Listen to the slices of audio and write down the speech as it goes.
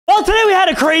had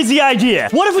a crazy idea.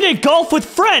 What if we did golf with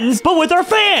friends, but with our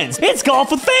fans? It's golf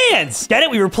with fans. Get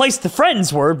it? We replaced the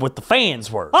friends word with the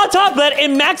fans word. On top of that, it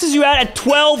maxes you out at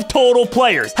 12 total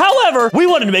players. However, we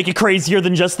wanted to make it crazier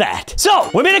than just that.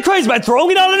 So, we made it crazy by throwing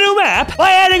it on a new map,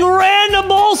 by adding random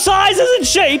ball sizes and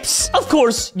shapes. Of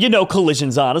course, you know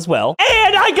collisions on as well.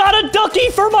 And I got a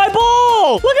ducky for my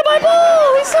ball. Look at my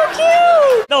ball. He's so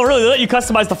cute. No, really, they let you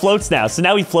customize the floats now. So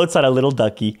now he floats on a little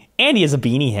ducky. And he has a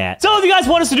beanie hat. So if you guys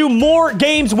want us to do more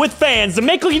games with fans, then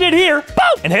make like you did here,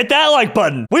 boom, and hit that like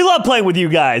button. We love playing with you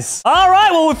guys. All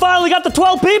right, well, we finally got the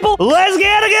 12 people. Let's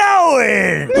get it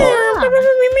going.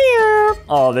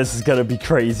 Oh, this is gonna be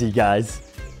crazy, guys.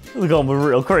 This is gonna be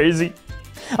real crazy.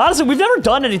 Honestly, we've never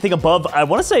done anything above, I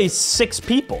wanna say 6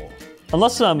 people.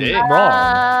 Unless I'm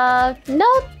wrong.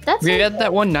 No, that's We had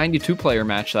that 192 player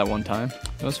match that one time.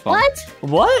 It was fun.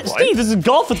 What? Steve, this is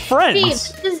golf with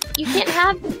friends. Steve, you can't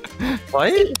have...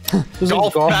 What? This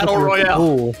Golf Battle Royale.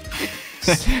 Cool.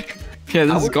 Yeah,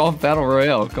 this is Golf Battle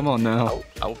Royale. Come on now.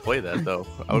 I would play that, though.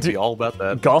 I would be all about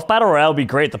that. Golf Battle Royale would be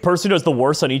great. The person who does the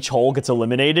worst on each hole gets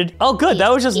eliminated. Oh, good. That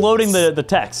was just loading the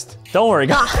text. Don't worry,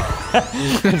 guys.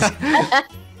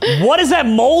 What is that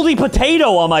moldy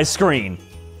potato on my screen?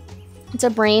 It's a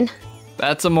brain.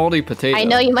 That's a moldy potato. I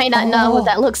know you might not know what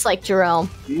that looks like, Jerome.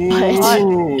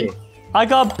 But I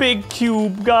got big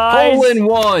cube, guys. Hole in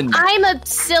one. I'm a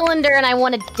cylinder and I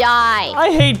want to die.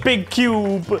 I hate big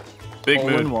cube. Big Hole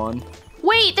in one.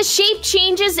 Wait, the shape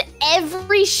changes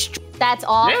every That's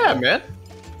awful. Yeah, man.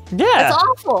 Yeah. That's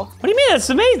awful. What do you mean? That's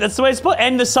amazing. That's the way it's supposed.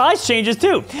 And the size changes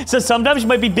too. So sometimes you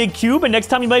might be big cube, and next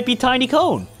time you might be tiny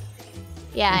cone.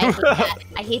 Yeah, I hate that.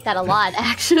 I hate that a lot,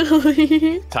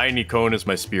 actually. Tiny cone is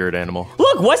my spirit animal.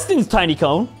 Look, Weston's tiny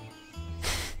cone.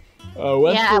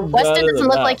 Yeah, Weston doesn't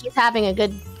look like he's having a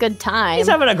good time. He's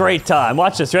having a great time.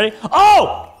 Watch this. Ready?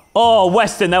 Oh! Oh,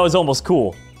 Weston, that was almost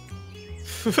cool.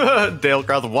 Dale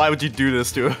Crowther, why would you do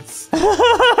this to us?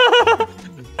 The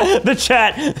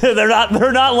chat,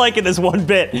 they're not liking this one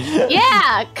bit.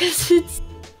 Yeah, because it's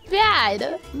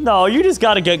bad. No, you just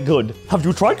gotta get good. Have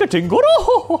you tried getting good?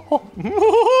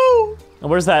 And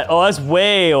where's that? Oh, that's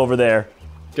way over there.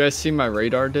 You guys see my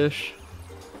radar dish?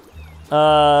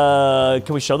 Can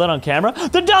we show that on camera?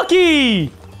 The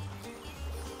ducky!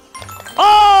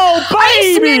 Oh,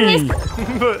 baby!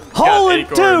 Hole in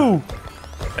 2!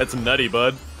 That's nutty,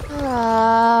 bud.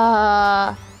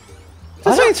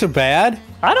 This ain't so bad.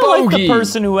 I don't like the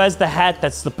person who has the hat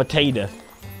that's the potato.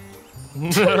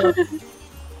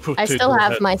 I still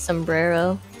have my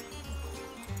sombrero.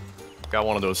 Got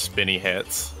one of those spinny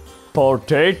hats.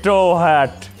 Potato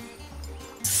hat.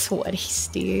 Sweaty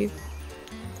Steve.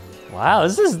 Wow,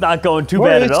 this is not going too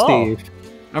Where bad is at all. Steve?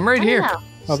 I'm right here.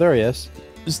 Oh, there he is.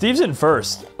 Steve's in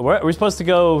first. Where are we supposed to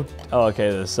go? Oh, okay,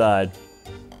 to the side.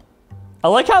 I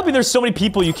like how there's so many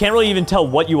people you can't really even tell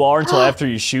what you are until after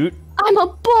you shoot. I'm a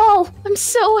ball. I'm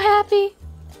so happy.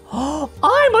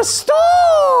 I'm a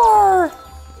star!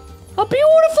 A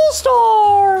beautiful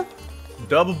star!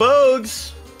 Double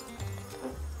bogues.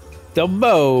 The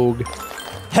Vogue.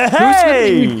 Hey! Who said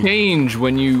you change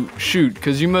when you shoot?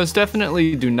 Because you most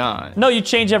definitely do not. No, you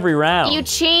change every round. You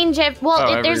change it. Well,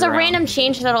 every there's a round. random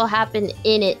change that'll happen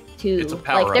in it too. It's a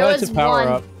power like there up. was It's a power one.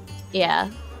 up. Yeah.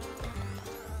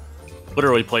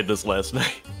 Literally played this last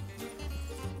night.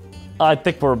 I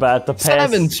think we're about to pass.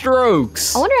 7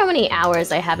 strokes. I wonder how many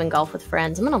hours I have in Golf with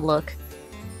Friends. I'm gonna look.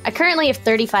 I currently have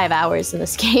 35 hours in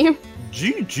this game.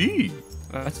 GG.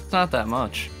 That's not that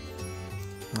much.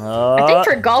 I think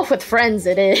for Golf with Friends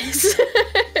it is.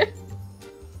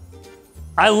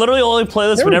 I literally only play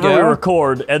this There we whenever we go.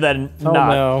 record, and then Oh, not.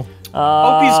 no.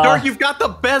 Oh, he's dark. You've got the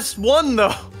best one,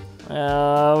 though.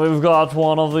 We've got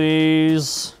one of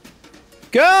these.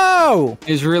 Go!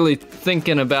 He's really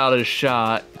thinking about his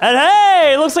shot. And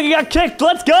hey, looks like he got kicked.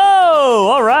 Let's go!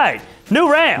 All right, new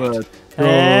round.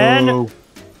 And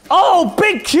oh,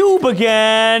 big cube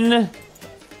again.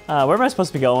 Where am I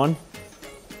supposed to be going?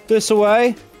 This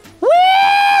way. Woo!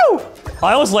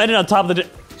 I almost landed on top of the.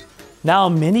 Now a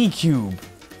mini cube.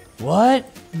 What?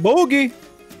 Bogey.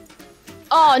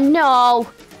 Oh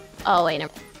no. Oh wait.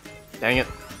 Never. Dang it.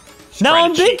 She's Now trying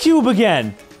I'm to big cheat. cube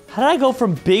again. How did I go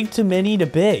from big to mini to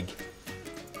big? This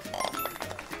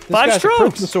 5 guy's a strokes.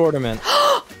 Christmas ornament.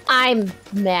 I'm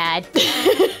mad.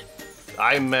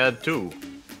 I'm mad, too.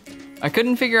 I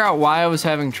couldn't figure out why I was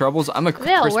having troubles. I'm a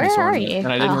Vale, Christmas where are ornament, you? and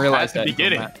I didn't Oh. realize At the that. until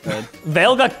beginning. Matt said.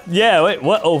 Vale got. Yeah, wait,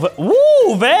 what? Oh,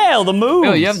 woo, Vale, the moves.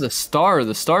 Oh, you have the star.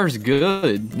 The star's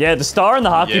good. Yeah, the star and the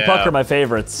hockey Yeah. puck are my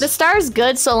favorites. The star's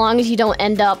good so long as you don't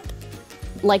end up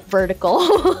like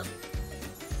vertical.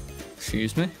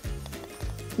 Excuse me?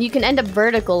 You can end up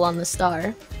vertical on the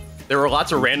star. There were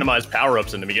lots of randomized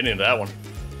power-ups in the beginning of that one.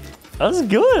 That's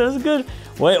good. That's good.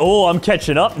 Wait. Oh, I'm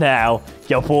catching up now.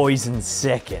 Your boy's in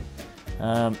second.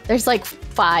 There's like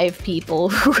 5 people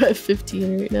who have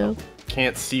 15 right now.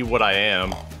 Can't see what I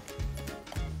am.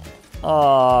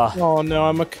 Oh no,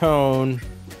 I'm a cone.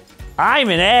 I'm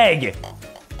an egg.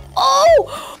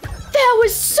 Oh, that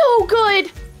was so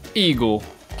good. Eagle.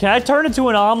 Can I turn into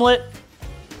an omelet?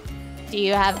 Do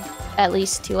you have at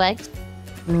least 2 eggs?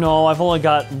 No, I've only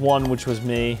got 1, which was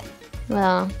me.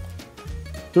 Well,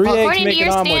 3 eggs according to make your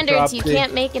an omelet, standards, you Dropsy.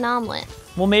 can't make an omelet.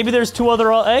 Well, maybe there's 2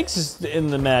 other eggs in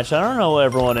the match. I don't know what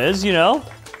everyone is, you know?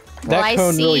 That Well,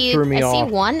 cone really threw me I off.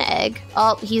 see 1 egg.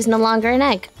 Oh, he's no longer an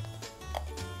egg.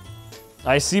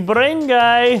 I see brain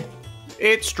guy.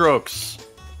 8 strokes.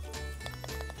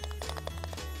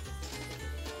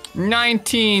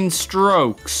 19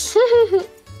 strokes.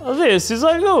 Oh, this is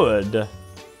a good.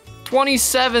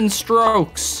 27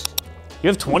 strokes. You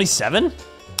have 27?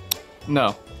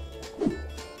 No.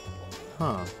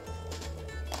 Huh.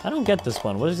 I don't get this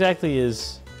one. What exactly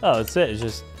is... Oh, it's it. It's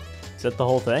just... Is that the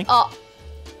whole thing? Oh,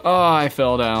 Oh, I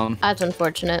fell down. that's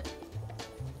unfortunate.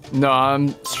 No,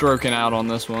 I'm stroking out on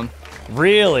this one.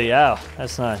 Really? Oh,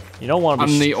 that's not... You don't want to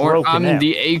be stroking I'm out.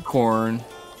 the acorn.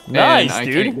 Nice, and I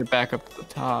dude. can't get back up to the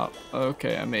top.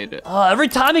 Okay, I made it. Oh, every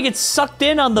time it gets sucked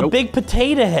in on the Nope. big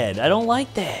potato head. I don't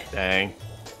like that. Dang.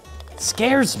 It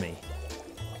scares me.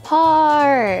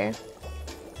 Par.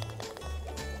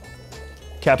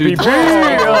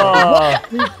 Capybara!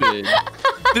 Stupid.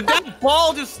 Did that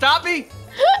ball just stop me?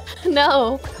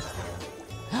 No.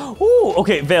 Ooh,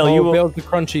 okay, Vale, you Oh, will... Bale's the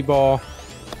crunchy ball.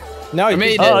 Now he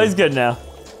made just- it. Oh, he's good now.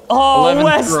 Oh, 11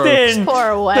 Weston!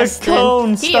 Poor Weston. The cone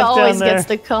he stuck always down there. gets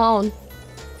the cone.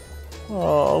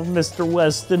 Oh, Mr.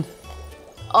 Weston.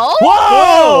 Oh!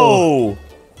 Whoa!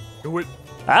 Do it.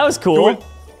 That was cool. it.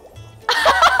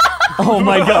 Oh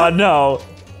my god, no.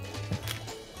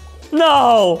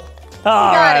 No! You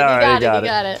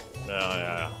got it. Oh,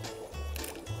 yeah.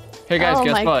 Hey guys, Oh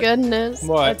guess my what? goodness.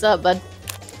 What? What's up, bud?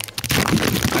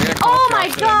 I got Oh cough my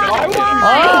drops god, in it. why?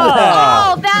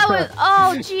 Ah. Oh, that was,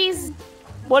 oh jeez.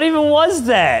 What even was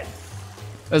that?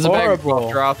 There's a bag of Horrible.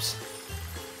 cough drops.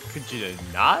 Could you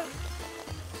not?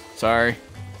 Sorry.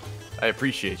 I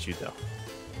appreciate you, though.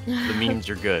 The memes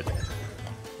are good.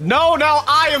 No, now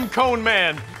I am Cone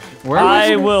Man! Where was I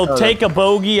it? will Oh, take a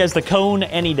bogey as the cone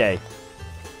any day.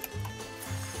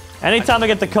 Anytime I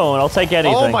get the cone, I'll take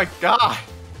anything. Oh my god!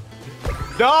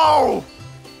 No!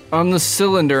 I'm the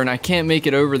cylinder and I can't make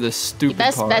it over this stupid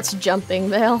Best part. bet's jumping,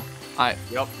 Vale.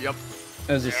 Yep.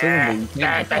 As a cylinder, you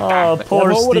can't. Oh, That poor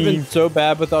ball would have been Steve. so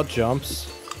bad without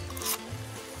jumps.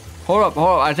 Hold up.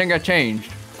 I think I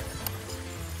changed.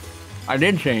 I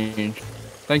did change.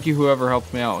 Thank you, whoever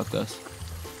helped me out with this.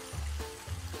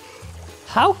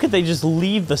 How could they just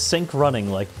leave the sink running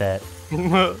like that?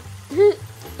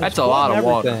 That's a lot of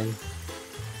water. Everything.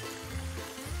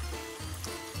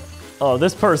 Oh,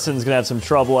 this person's gonna have some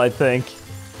trouble, I think.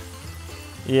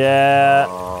 Yeah.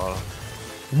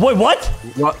 Wait, what?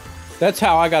 What? That's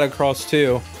how I got across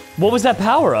too. What was that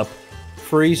power up? The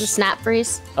Freeze. snap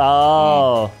freeze.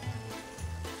 Oh.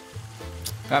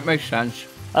 That makes sense.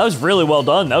 That was really well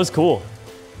done. That was cool.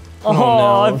 Oh,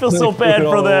 no. I feel so Put bad it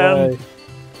for all them. away.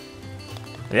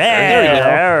 Yeah, There you go.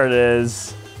 there it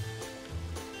is.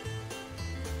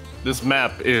 This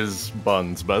map is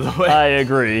buns, by the way. I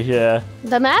agree, yeah.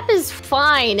 The map is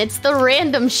fine. It's the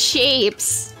random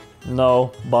shapes.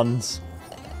 No, buns.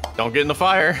 Don't get in the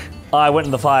fire. I went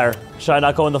in the fire. Should I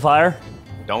not go in the fire?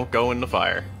 Don't go in the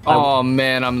fire. Oh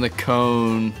man, I'm the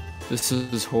cone. This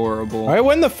is horrible. I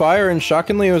went in the fire and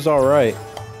shockingly it was alright.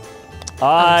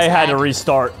 I had to sad.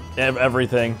 restart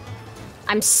everything.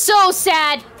 I'm so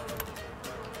sad.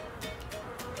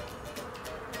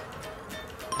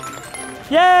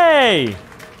 Yay!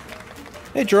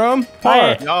 Hey, Jerome.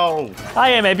 Hi. Par. No. I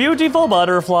am a beautiful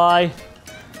butterfly.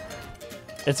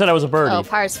 It said I was a birdie. Oh,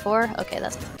 par's 4? Okay,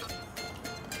 that's...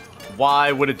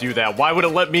 Why would it do that? Why would it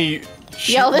let me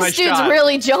shoot Yo, my this dude's shot?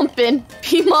 really jumping.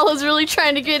 P-Mall is really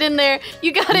trying to get in there.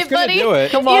 You got it, gonna buddy. do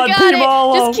it. Come You on, got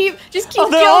P-Mall. it. Just keep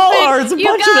Oh, jumping. they all are. It's a you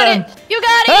bunch of got them. it. You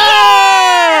got it.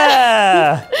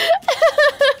 Ah!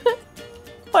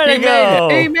 Way to He go!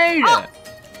 made it. He made it.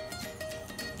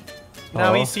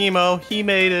 Now Oh. he's Simo. He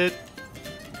made it.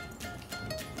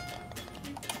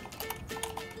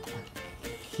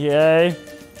 Okay.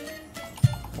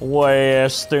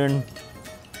 Western.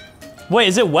 Wait,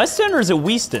 is it Weston or is it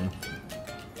Weston?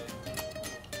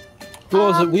 Cool,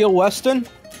 is it Wheel Weston?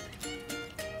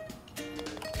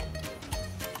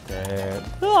 There.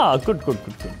 Ah, good.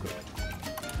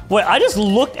 Wait, I just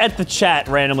looked at the chat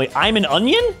randomly. I'm an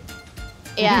onion?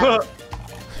 Yeah.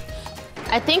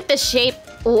 I think the shape.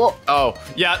 Whoa. Oh,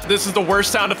 yeah, this is the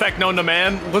worst sound effect known to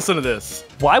man. Listen to this.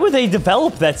 Why would they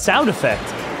develop that sound effect?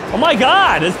 Oh my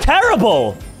god, it's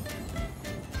terrible!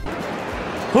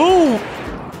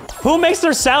 Who makes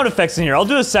their sound effects in here? I'll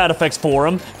do the sound effects for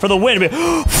them. For the win.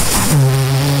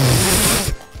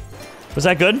 Was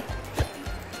that good?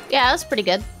 Yeah, that's pretty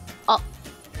good. Oh,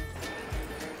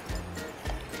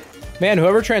 Man,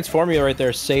 whoever transformed me right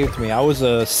there saved me. I was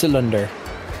a cylinder.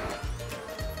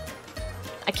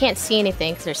 I can't see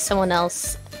anything because there's someone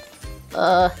else.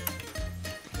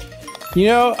 You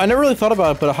know, I never really thought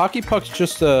about it, but a hockey puck's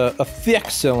just a thick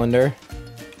cylinder.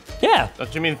 Yeah.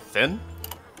 Don't you mean thin?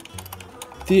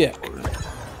 Thick.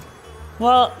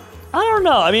 Well, I don't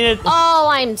know. I mean, it. Oh,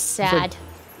 I'm sad.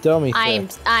 Dummy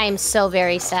I'm so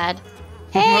very sad.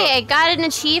 Hey, I got an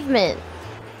achievement.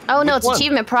 Oh no, Which it's one?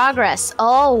 achievement progress.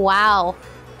 Oh wow.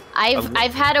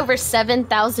 I've had over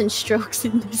 7,000 strokes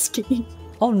in this game.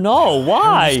 Oh no,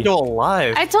 why? You're still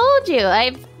alive. I told you,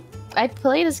 I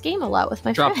play this game a lot with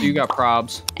my Drop, friends. you got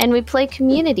probs. And we play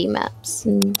community maps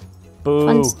and Boo.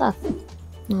 fun stuff.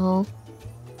 Oh.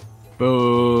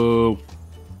 Boo.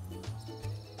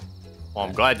 Well,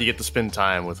 I'm glad you get to spend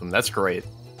time with him. That's great.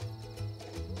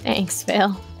 Thanks,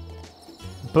 Phil.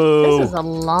 Boo. This is a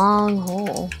long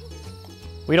hole.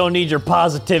 We don't need your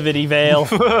positivity, Vale.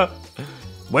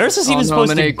 Where's this even I'm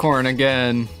supposed an to? acorn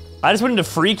again. I just went into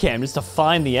free cam just to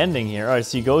find the ending here. All right,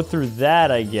 so you go through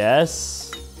that, I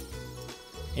guess.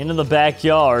 Into the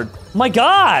backyard. My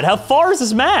God, how far is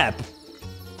this map?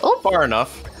 Oh, Far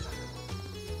enough.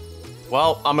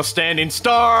 Well, I'm a standing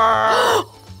star.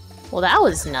 well, that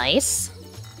was nice.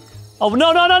 Oh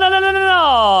no no no no no no no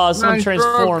no! Someone Nine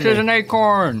transformed strokes is an me.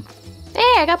 acorn. Hey,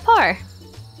 I got par.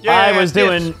 Yeah, I was yes.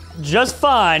 doing just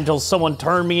fine till someone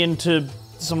turned me into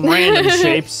some random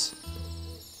shapes.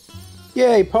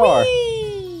 Yay, par.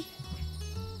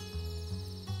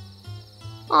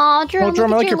 Aw, Jerome,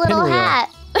 Jerome, I look like at your your little pinwheel. hat.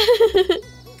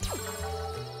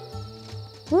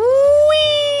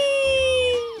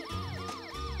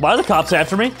 Why are the cops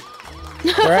after me?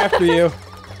 They're after you.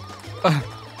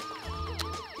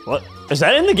 What? Is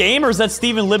that in the game or is that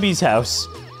Stephen Libby's house?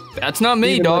 That's not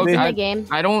me, Even dog. with In me. the game.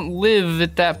 I don't live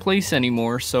at that place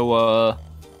anymore, so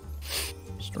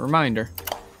just a reminder.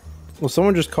 Well,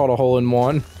 someone just called a hole in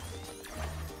one.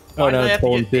 Oh Why do no, I it's have to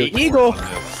hole in get two. acorns Eagle! on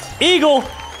this? Eagle!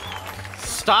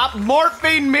 Stop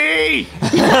morphing me!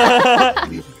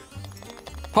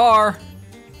 Par.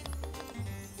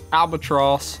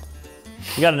 Albatross.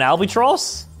 You got an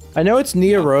albatross? I know it's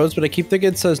Nia Rose, but I keep thinking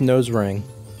it says nose ring.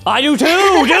 I do too,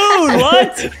 dude.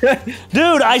 What?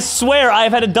 Dude, I swear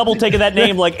I've had a double take of that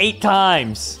name like 8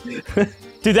 times.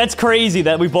 Dude, that's crazy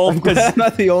that we both because I'm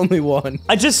not the only one.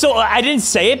 I didn't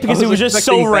say it because I it was was just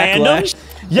so expecting random. backlash.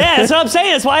 Yeah, that's what I'm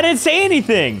saying. That's why I didn't say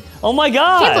anything. Oh my I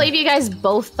god. can't believe you guys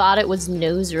both thought it was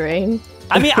nose ring.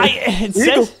 I mean, it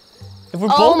says if we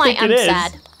Oh both my, think I'm it is.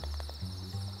 sad.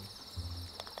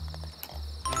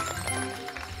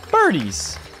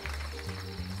 Birdies.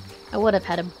 I would have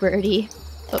had a birdie.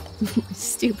 But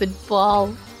stupid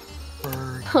ball.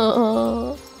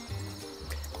 Oh.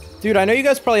 Dude, I know you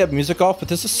guys probably have music off, but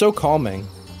this is so calming.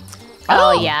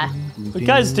 Oh yeah. But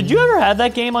guys, did you ever have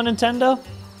that game on Nintendo?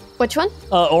 Which one?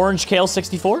 Orange Kale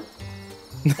 64?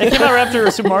 It came out right after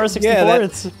Super Mario 64. Yeah, that-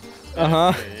 It's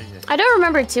Uh-huh. I don't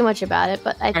remember too much about it,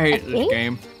 but I I hate this think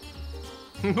game.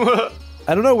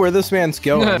 I don't know where this man's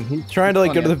going. He's trying to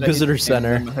like go to the visitor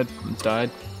center. My headphones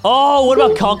died. Oh, what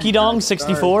about Conky Dong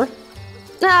 64?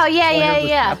 Oh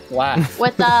yeah. Flat.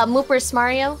 With Moopers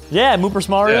Mario. Yeah, Moopers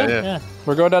Mario. Yeah, yeah. Yeah.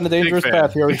 We're going down a dangerous fan.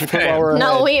 path here. We Big should quit fan. while we're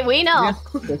No, ahead. we know.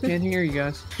 I can't hear you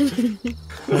guys.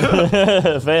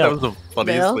 That Vale. was the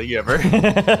funniest Bill? thing ever.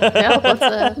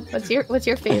 Bill, what's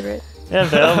your favorite? Yeah,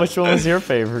 Vale, which one was your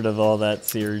favorite of all that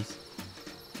series?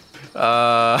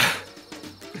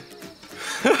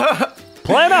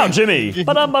 Play it out, Jimmy.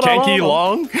 Kanky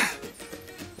Long?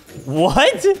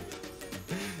 What?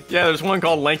 Yeah, there's one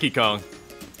called Lanky Kong.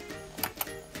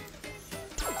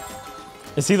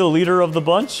 Is he the leader of the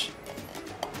bunch?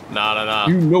 Nah.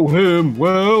 You know him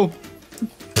well.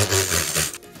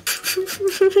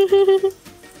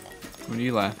 What are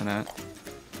you laughing at?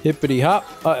 Hippity hop.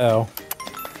 Uh-oh.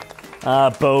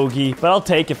 Bogey. But I'll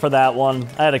take it for that one.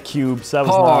 I had a cube, so that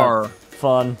was Par. not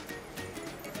fun.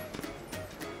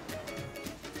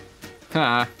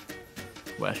 Ha.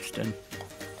 Weston.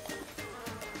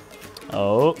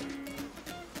 Oh.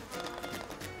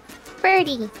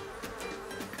 Birdie.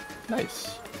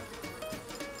 Nice.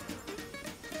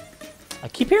 I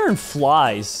keep hearing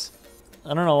flies.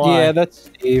 I don't know why. Yeah, that's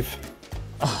Steve.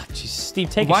 Oh, jeez, Steve,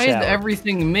 take Why a is shower.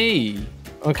 everything me?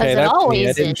 Because Okay, it that's always me.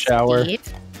 I didn't is, shower.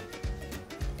 Steve.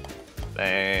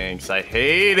 Thanks. I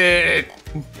hate it.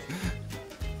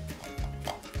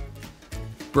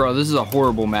 Bro, this is a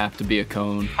horrible map to be a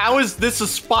cone. How is this a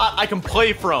spot I can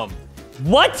play from?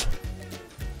 What?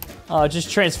 Just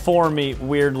transform me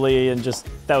weirdly and just,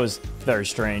 that was very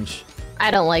strange. I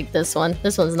don't like this one.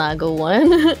 This one's not a good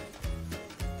one.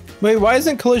 Wait, why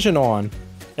isn't collision on?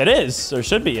 It is, or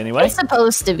should be anyway. It's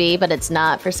supposed to be, but it's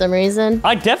not for some reason.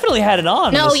 I definitely had it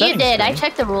on. No, in the you settings did. I screen.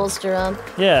 checked the rules, Jerome.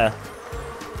 Yeah.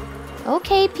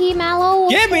 Okay, P. Mallow.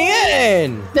 Get me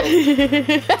in!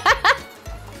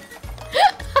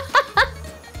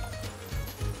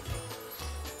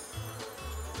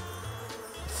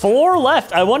 4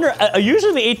 left. I wonder,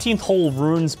 usually the 18th hole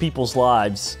ruins people's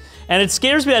lives. And it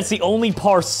scares me that it's the only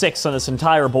par 6 on this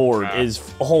entire board is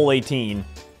hole 18.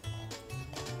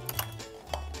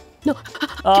 No.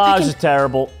 Ah, it's just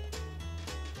terrible.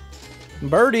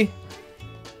 Birdie.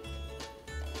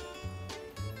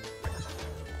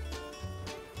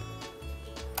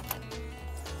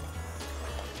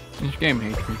 This game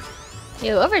hates me.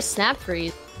 Ew, over snap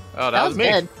freeze. Oh, That was me.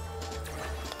 good.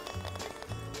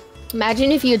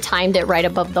 Imagine if you had timed it right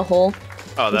above the hole.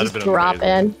 Oh, that'd Just have been drop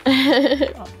amazing.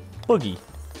 in. Boogie.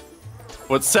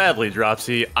 But sadly,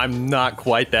 Dropsy, I'm not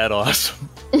quite that awesome.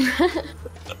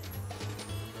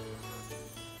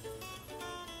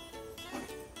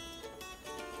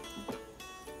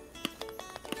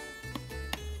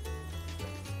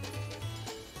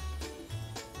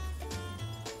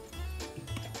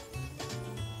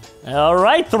 All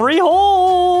right, 3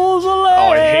 holes left.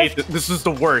 Oh, I hate this. This is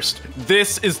the worst.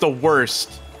 This is the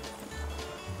worst.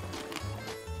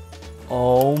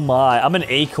 Oh my, I'm an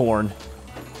acorn.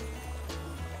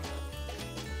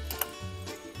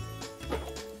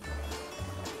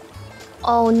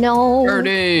 Oh no.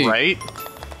 Birdie! Right?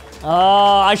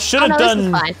 I should Oh, have no, this is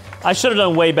done. fine. I should have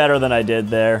done way better than I did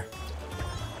there.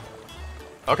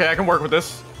 Okay, I can work with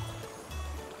this.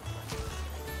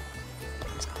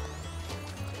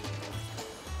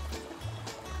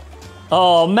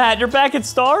 Oh, Matt, you're back at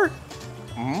start?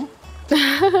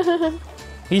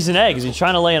 He's an egg. Is he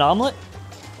trying to lay an omelet?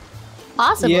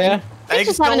 Possibly. Yeah. He's Eggs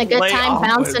just having a don't good lay time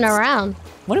bouncing omelets. around.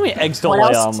 What do you mean eggs don't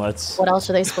What lay else? omelets? What else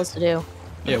are they supposed to do?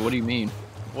 Yeah, what do you mean?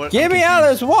 What? Get me out of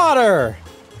this water!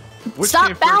 Which Stop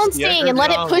came first, the egg bouncing or and the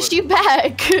let it omelet? push you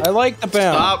back. I like the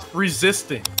bounce. Stop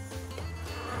resisting.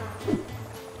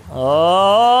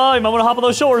 Oh, you might want to hop on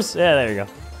those shores. Yeah, there you go.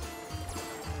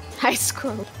 I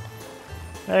scrolled.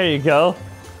 There you go.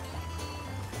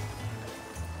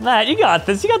 Matt, you got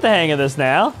this. You got the hang of this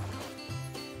now.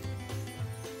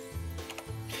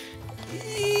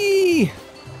 Eee.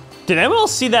 Did anyone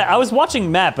else see that? I was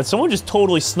watching Matt, but someone just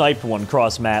totally sniped one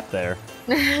cross map there.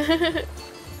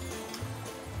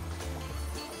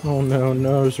 Oh no,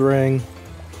 nose ring.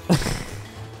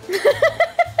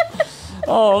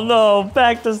 Oh no,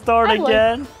 back to start I like-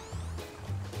 again.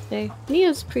 Hey,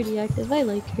 Nia's pretty active. I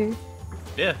like her.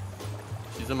 Yeah.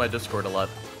 She's in my Discord a lot.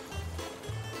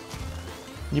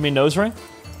 You mean nose ring?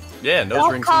 Yeah, nose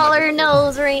Don't rings. call her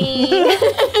nose ring.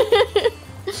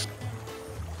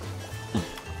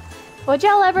 Would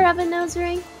y'all ever have a nose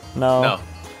ring? No. No.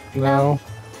 No.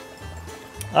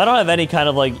 I don't have any kind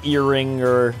of like earring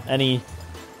or any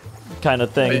kind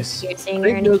of things. Piercing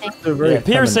or Big noses anything? are very Yeah,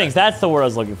 piercings, that's the word I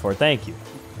was looking for. Thank you.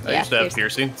 I Yeah, used to have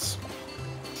piercing. piercings.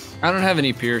 I don't have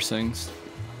any piercings.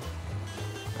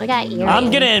 I got earrings.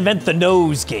 I'm gonna invent the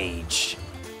nose gauge.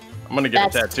 I'm gonna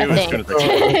get That's a tattoo a as soon as I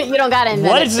can. You don't gotta invent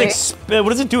What it. does sir. what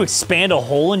does it do? Expand a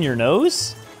hole in your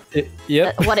nose?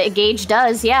 Yep. What a gauge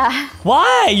does, yeah.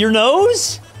 Why? Your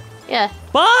nose? Yeah.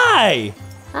 Why?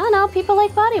 I don't know, people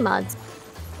like body mods.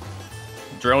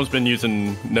 Jerome's been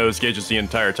using nose gauges the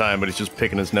entire time, but he's just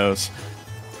picking his nose.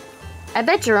 I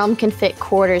bet Jerome can fit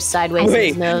quarters sideways in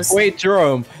his nose. Wait,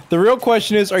 Jerome. The real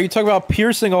question is, are you talking about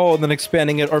piercing a hole and then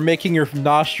expanding it, or making your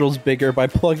nostrils bigger by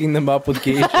plugging them up with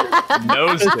gauges?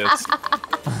 Nose disc.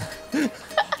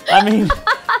 I mean,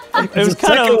 it was the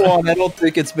kind second of. one, I don't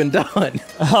think it's been done.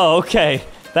 Oh, okay.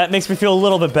 That makes me feel a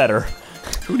little bit better.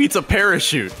 Who needs a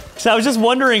parachute? So I was just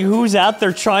wondering who's out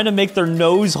there trying to make their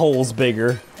nose holes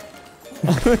bigger.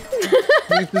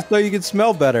 Just so you can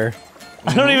smell better.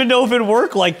 I don't even know if it'd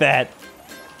work like that.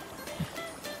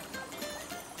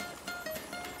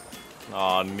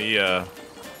 Aw, Nia.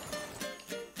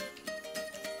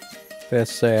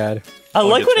 That's sad. I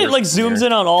like gets when it worse like from zooms here.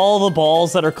 in on all the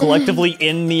balls that are collectively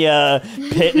in the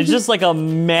pit. It's just like a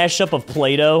mashup of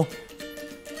Play-Doh.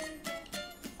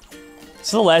 This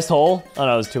is the last hole? Oh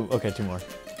no, it was 2. Okay, 2 more.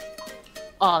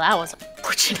 Oh, that was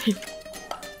unfortunate.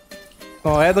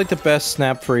 Oh, I had like the best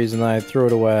snap freeze and I threw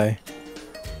it away.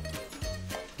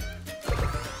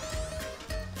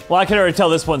 Well, I can already tell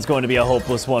this one's going to be a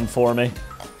hopeless one for me.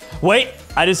 Wait,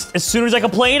 as soon as I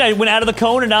complained, I went out of the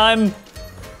cone and now I'm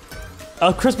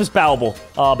a Christmas bowel.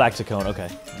 Oh, back to cone, okay.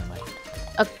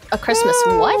 A Christmas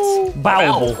what?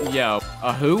 Bowel. Yo,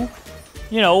 a who?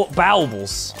 You know,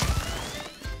 bowels.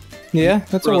 Yeah,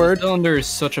 that's a Bro, word. The cylinder is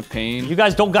such a pain. You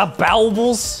guys don't got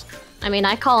bowels? I mean,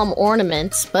 I call them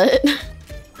ornaments, but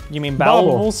You mean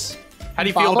Bubble. bowels? How do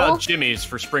you feel Bubble? about Jimmy's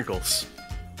for sprinkles?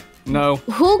 No.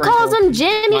 who calls them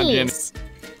Jimmy. Jimmys?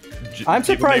 I'm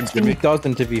surprised Jimmy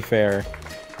doesn't, to be fair.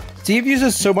 Steve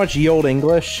uses so much ye old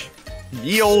English.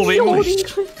 Ye old English.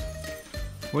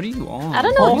 What are you on? I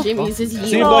don't know if Jimmy's is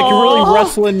Seems you. like you're really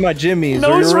wrestling my Jimmies. or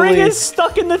Nose you're ring really... is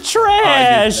stuck in the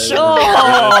trash.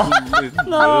 Oh,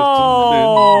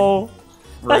 no.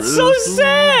 That's so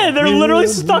sad. They're literally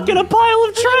stuck in a pile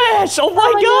of trash. Oh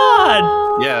my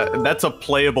god. Yeah, and that's a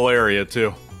playable area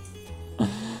too.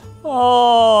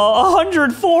 Oh,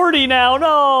 140 now.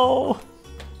 No.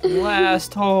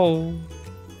 Last hole.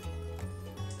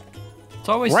 It's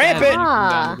always Ramp sad it! when you come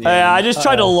down to the Yeah, end. I just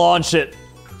tried to launch it.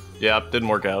 Yep, didn't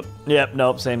work out. Yep,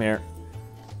 nope, same here.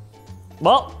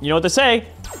 Well, you know what they say.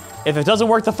 If it doesn't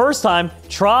work the first time,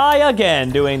 try again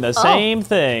doing the same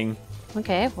thing.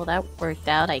 Okay, well that worked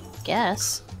out, I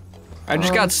guess. I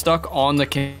just got stuck on the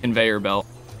conveyor belt.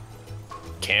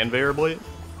 Conveyor blade?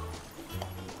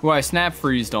 Well, I snap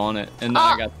freezed on it, and then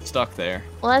I got stuck there.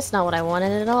 Well, that's not what I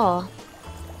wanted at all.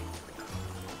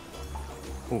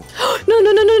 Ooh. No.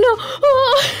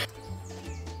 Oh.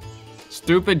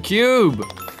 Stupid cube.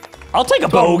 I'll take a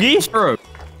bogey. Screw.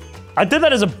 I did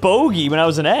that as a bogey when I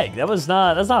was an egg. That's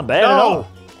not bad at all.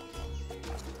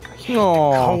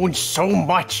 No! Cone so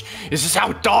much. Is this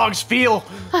how dogs feel?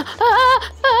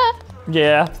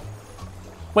 Yeah.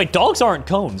 Wait, dogs aren't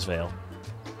cones, Vale.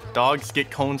 Dogs get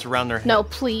cones around their head. No,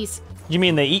 please. You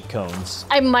mean they eat cones?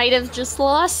 I might have just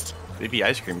lost. Maybe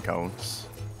ice cream cones.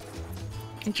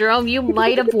 Jerome, you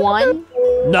might have won.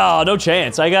 No, no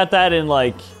chance. I got that in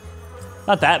like,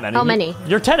 not that many. How many?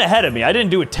 You're 10 ahead of me. I didn't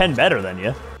do it 10 better than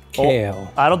you. Kale.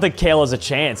 I don't think Kale has a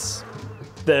chance.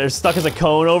 They're stuck as a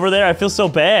cone over there. I feel so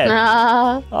bad.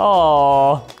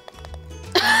 Oh.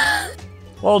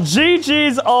 Well,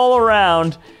 GG's all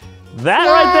around. That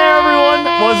right there, everyone,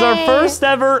 was our first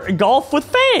ever golf with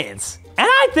fans. And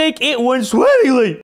I think it went swimmingly.